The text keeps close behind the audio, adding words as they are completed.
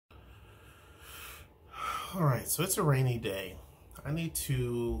All right, so it's a rainy day. I need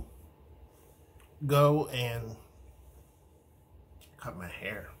to go and cut my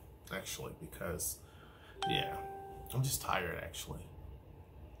hair, actually, because, yeah, I'm just tired, actually.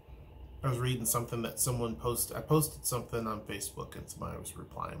 I was reading something that someone posted. I posted something on Facebook, and somebody was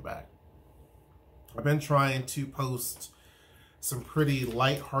replying back. I've been trying to post some pretty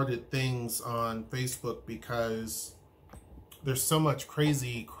lighthearted things on Facebook because there's so much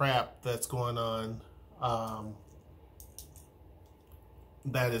crazy crap that's going on.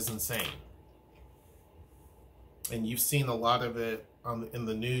 That is insane. And you've seen a lot of it in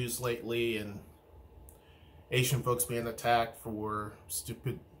the news lately, and Asian folks being attacked for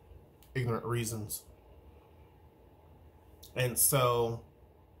stupid, ignorant reasons. And so,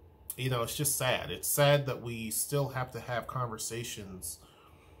 you know, it's just sad. It's sad that we still have to have conversations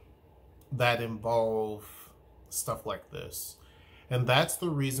that involve stuff like this. And that's the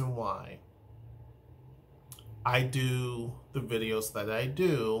reason why I do the videos that I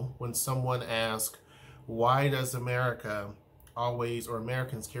do when someone asks, why does America always, or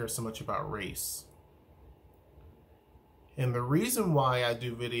Americans, care so much about race? And the reason why I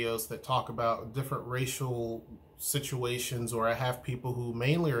do videos that talk about different racial situations, or I have people who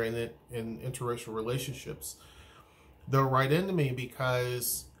mainly are in interracial relationships, they'll write into me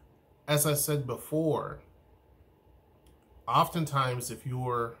because, as I said before, oftentimes if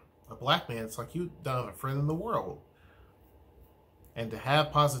you're a black man, it's like you don't have a friend in the world. And to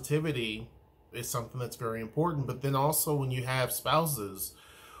have positivity is something that's very important. But then also when you have spouses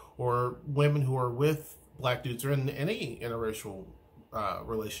or women who are with black dudes or in any interracial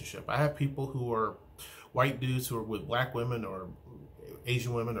relationship. I have people who are white dudes who are with black women or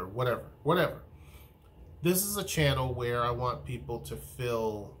Asian women or whatever. This is a channel where I want people to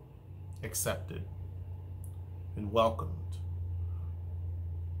feel accepted and welcomed.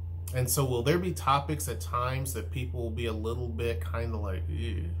 And so will there be topics at times that people will be a little bit kind of like,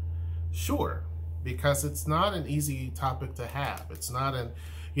 ew? Sure, because it's not an easy topic to have. It's not an,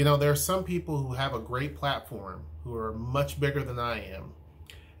 you know, there are some people who have a great platform who are much bigger than I am,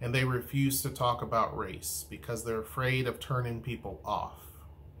 and they refuse to talk about race because they're afraid of turning people off.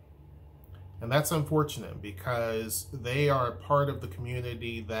 And that's unfortunate because they are a part of the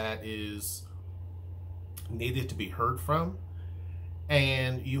community that is needed to be heard from.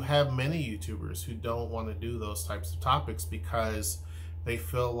 And you have many YouTubers who don't want to do those types of topics because they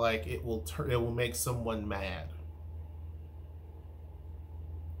feel like it will make someone mad,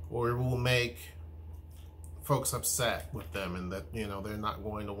 or it will make folks upset with them, and that, you know, they're not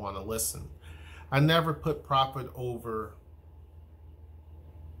going to want to listen. I never put profit over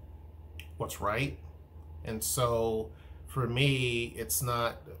what's right. And so for me, it's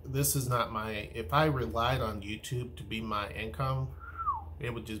not, this is not my, if I relied on YouTube to be my income,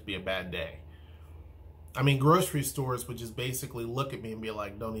 it would just be a bad day. I mean, grocery stores would just basically look at me and be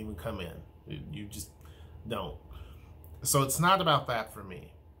like, don't even come in. You just don't. So it's not about that for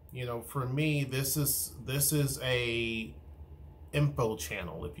me. You know, for me, this is a info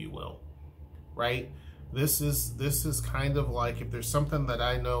channel, if you will, right? This is kind of like, if there's something that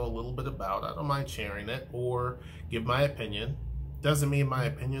I know a little bit about, I don't mind sharing it or give my opinion. Doesn't mean my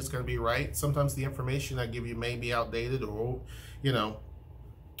opinion is going to be right. Sometimes the information I give you may be outdated, or, you know,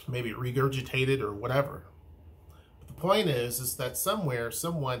 maybe regurgitated or whatever. But the point is that somewhere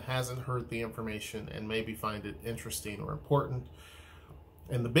someone hasn't heard the information and maybe find it interesting or important.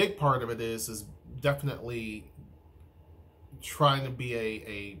 And the big part of it is definitely trying to be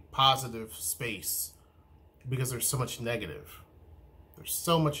a positive space, because there's so much negative. There's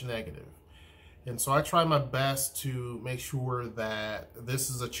so much negative. And so I try my best to make sure that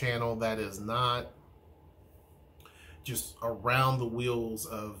this is a channel that is not just around the wheels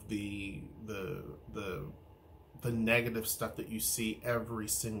of the negative stuff that you see every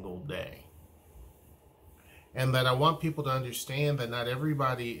single day. And that I want people to understand that not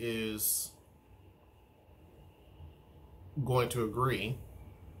everybody is going to agree.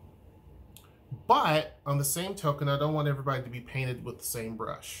 But on the same token, I don't want everybody to be painted with the same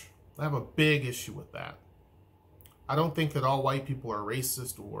brush. I have a big issue with that. I don't think that all white people are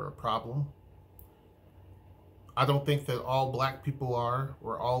racist or a problem. I don't think that all black people are,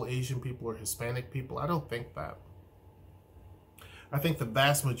 or all Asian people or Hispanic people. I don't think that. I think the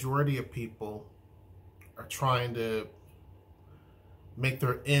vast majority of people are trying to make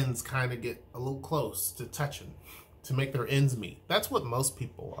their ends kind of get a little close to touching, to make their ends meet. That's what most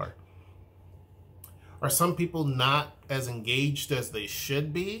people are. Are some people not as engaged as they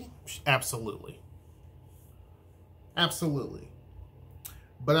should be? Absolutely. Absolutely.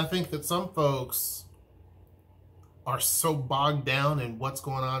 But I think that some folks are so bogged down in what's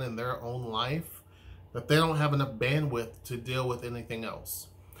going on in their own life that they don't have enough bandwidth to deal with anything else.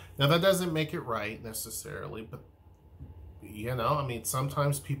 Now, that doesn't make it right necessarily, but you know, I mean,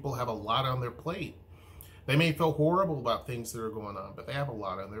 sometimes people have a lot on their plate. They may feel horrible about things that are going on, but they have a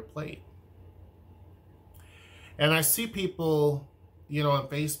lot on their plate. And I see people, you know, on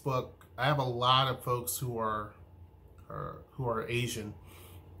Facebook. I have a lot of folks who are Asian,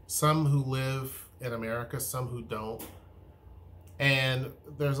 some who live in America, some who don't. And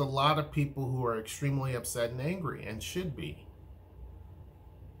there's a lot of people who are extremely upset and angry, and should be.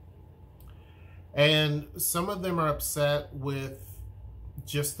 And some of them are upset with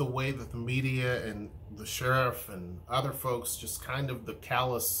just the way that the media and the sheriff and other folks, just kind of the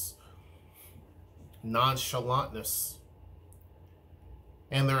callous nonchalantness.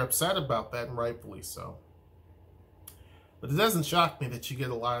 And they're upset about that, and rightfully so. But it doesn't shock me that you get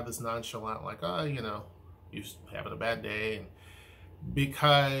a lot of this nonchalant, like, oh, you know, you're having a bad day.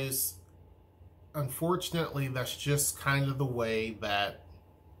 Because unfortunately, that's just kind of the way that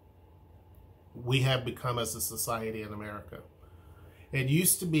we have become as a society in America. It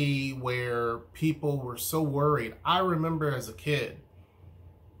used to be where people were so worried. I remember as a kid,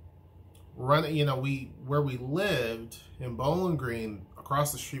 you know, where we lived in Bowling Green,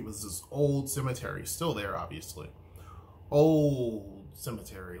 across the street was this old cemetery, still there, obviously. Old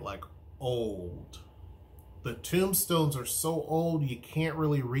cemetery, like old. The tombstones are so old you can't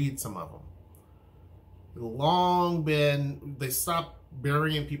really read some of them. They stopped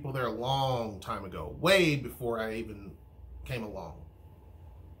burying people there a long time ago, way before I even came along.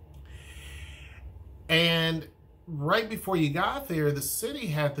 And right before you got there, the city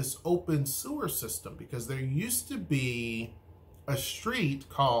had this open sewer system, because there used to be a street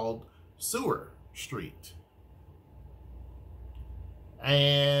called Sewer Street.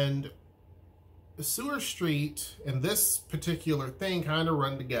 And the Sewer Street and this particular thing kind of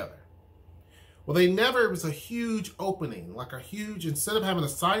run together. Well, it was a huge opening, like a huge, instead of having a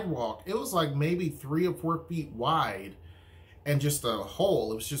sidewalk, it was like maybe 3 or 4 feet wide and just a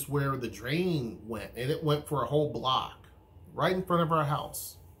hole. It was just where the drain went, and it went for a whole block right in front of our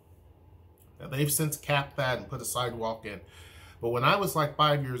house. Now, they've since capped that and put a sidewalk in. But when I was like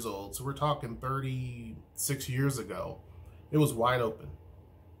 5 years old, so we're talking 36 years ago, it was wide open.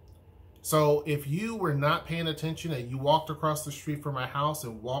 So if you were not paying attention and you walked across the street from my house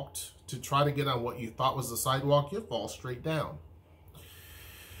and walked to try to get on what you thought was the sidewalk, you'd fall straight down.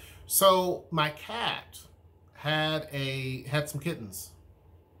 So my cat had some kittens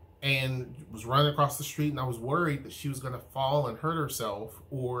and was running across the street, and I was worried that she was going to fall and hurt herself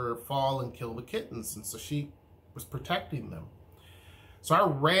or fall and kill the kittens. And so she was protecting them. So I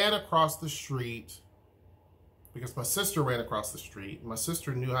ran across the street, because my sister ran across the street. My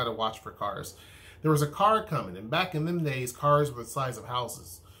sister knew how to watch for cars. There was a car coming, and back in them days, cars were the size of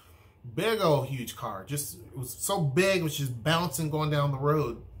houses. Big old huge car. It was so big, it was just bouncing going down the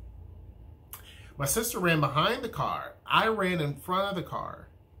road. My sister ran behind the car. I ran in front of the car.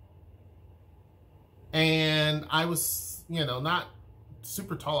 And I was, you know, not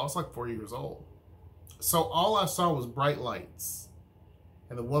super tall. I was like 4 years old. So all I saw was bright lights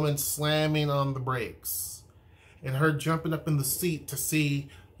and the woman slamming on the brakes and her jumping up in the seat to see,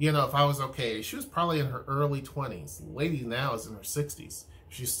 you know, if I was okay. She was probably in her early 20s. The lady now is in her 60s.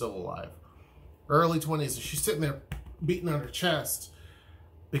 She's still alive. Early 20s. And she's sitting there beating on her chest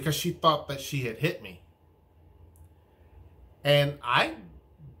because she thought that she had hit me. And I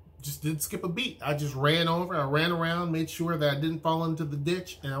just didn't skip a beat. I just ran over. I ran around, made sure that I didn't fall into the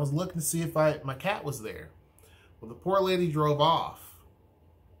ditch, and I was looking to see if my cat was there. Well, the poor lady drove off.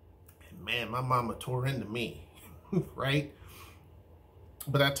 And man, my mama tore into me, right?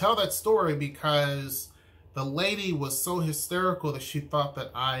 But I tell that story because the lady was so hysterical that she thought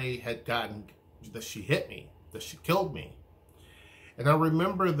that that she hit me, that she killed me. And I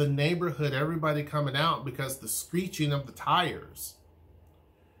remember the neighborhood, everybody coming out because the screeching of the tires.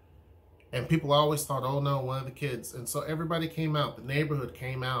 And people always thought, oh no, one of the kids. And so everybody came out, the neighborhood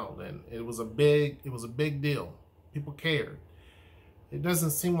came out, and it was a big deal. People cared. It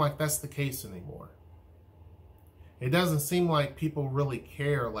doesn't seem like that's the case anymore. It doesn't seem like people really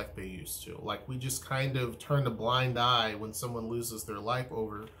care like they used to. Like we just kind of turn a blind eye when someone loses their life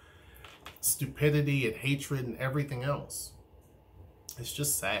over stupidity and hatred and everything else. It's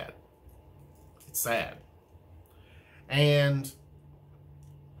just sad. It's sad. And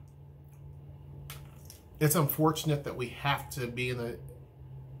it's unfortunate that we have to be in an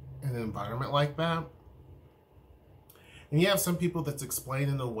environment like that. And you have some people that's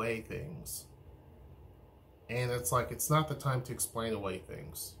explaining away things. And it's like, it's not the time to explain away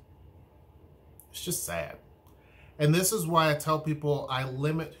things. It's just sad. And this is why I tell people I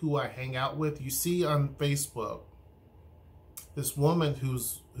limit who I hang out with. You see on Facebook, this woman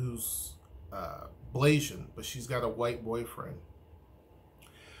who's Blasian, but she's got a white boyfriend.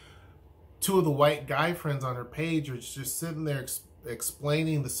 Two of the white guy friends on her page are just sitting there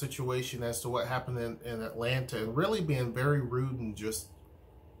explaining the situation as to what happened in Atlanta, and really being very rude and just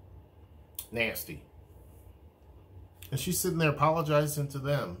nasty. And she's sitting there apologizing to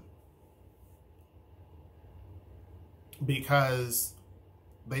them because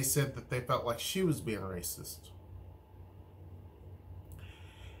they said that they felt like she was being racist.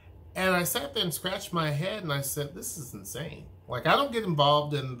 And I sat there and scratched my head and I said, this is insane. Like, I don't get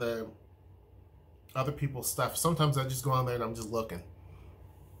involved in the other people's stuff. Sometimes I just go on there and I'm just looking.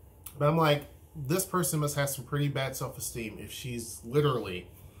 But I'm like, this person must have some pretty bad self-esteem if she's literally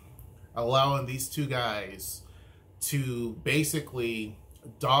allowing these two guys to basically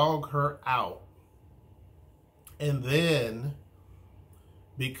dog her out. And then,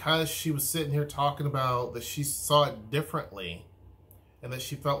 because she was sitting here talking about that she saw it differently and that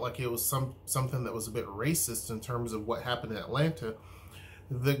she felt like it was something that was a bit racist in terms of what happened in Atlanta,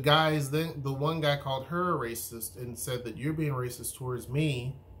 the one guy called her a racist and said that you're being racist towards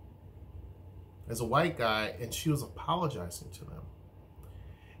me as a white guy, and she was apologizing to them.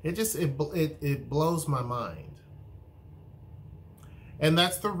 It blows my mind. And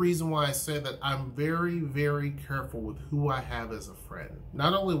that's the reason why I say that I'm very, very careful with who I have as a friend.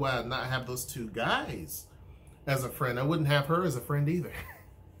 Not only would I not have those two guys as a friend, I wouldn't have her as a friend either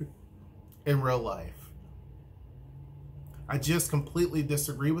in real life. I just completely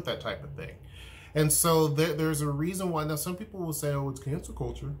disagree with that type of thing. And so there's a reason why. Now, some people will say, oh, it's cancel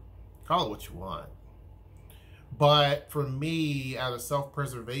culture. Call it what you want. But for me, out of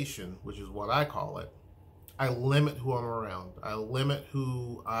self-preservation, which is what I call it, I limit who I'm around. I limit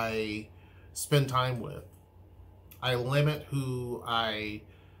who I spend time with. I limit who I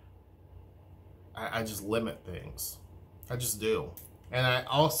just limit things. I just do. And I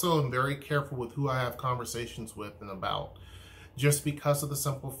also am very careful with who I have conversations with and about, just because of the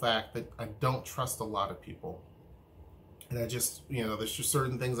simple fact that I don't trust a lot of people. And I just, there's just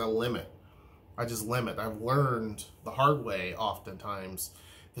certain things I limit. I just limit. I've learned the hard way oftentimes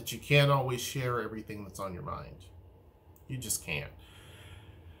that you can't always share everything that's on your mind. You just can't.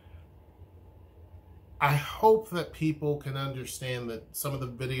 I hope that people can understand that some of the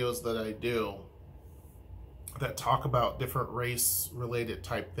videos that I do that talk about different race-related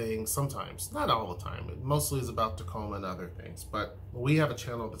type things, sometimes, not all the time, it mostly is about Tacoma and other things, but we have a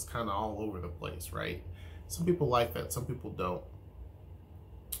channel that's kind of all over the place, right? Some people like that, some people don't.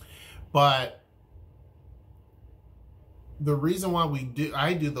 But the reason why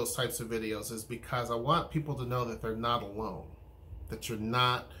I do those types of videos is because I want people to know that they're not alone. That you're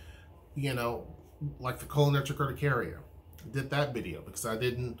not, like the cholinergic urticaria. I did that video because I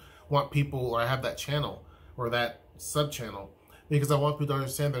didn't want people, or I have that channel or that sub-channel, because I want people to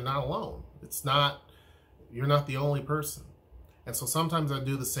understand they're not alone. You're not the only person. And so sometimes I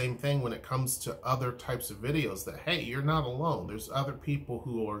do the same thing when it comes to other types of videos, that, hey, you're not alone. There's other people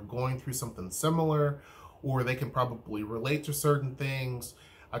who are going through something similar, or they can probably relate to certain things.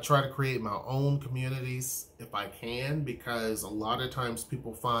 I try to create my own communities if I can, because a lot of times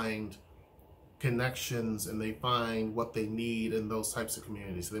people find connections and they find what they need in those types of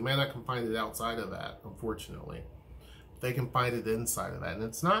communities. They may not can find it outside of that, unfortunately. They can find it inside of that. And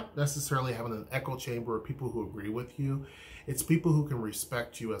it's not necessarily having an echo chamber of people who agree with you. It's people who can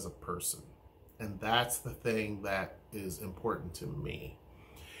respect you as a person. And that's the thing that is important to me.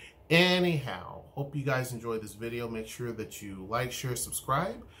 Anyhow, hope you guys enjoyed this video. Make sure that you like, share,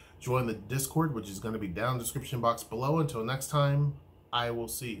 subscribe. Join the Discord, which is going to be down in the description box below. Until next time, I will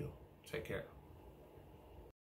see you. Take care.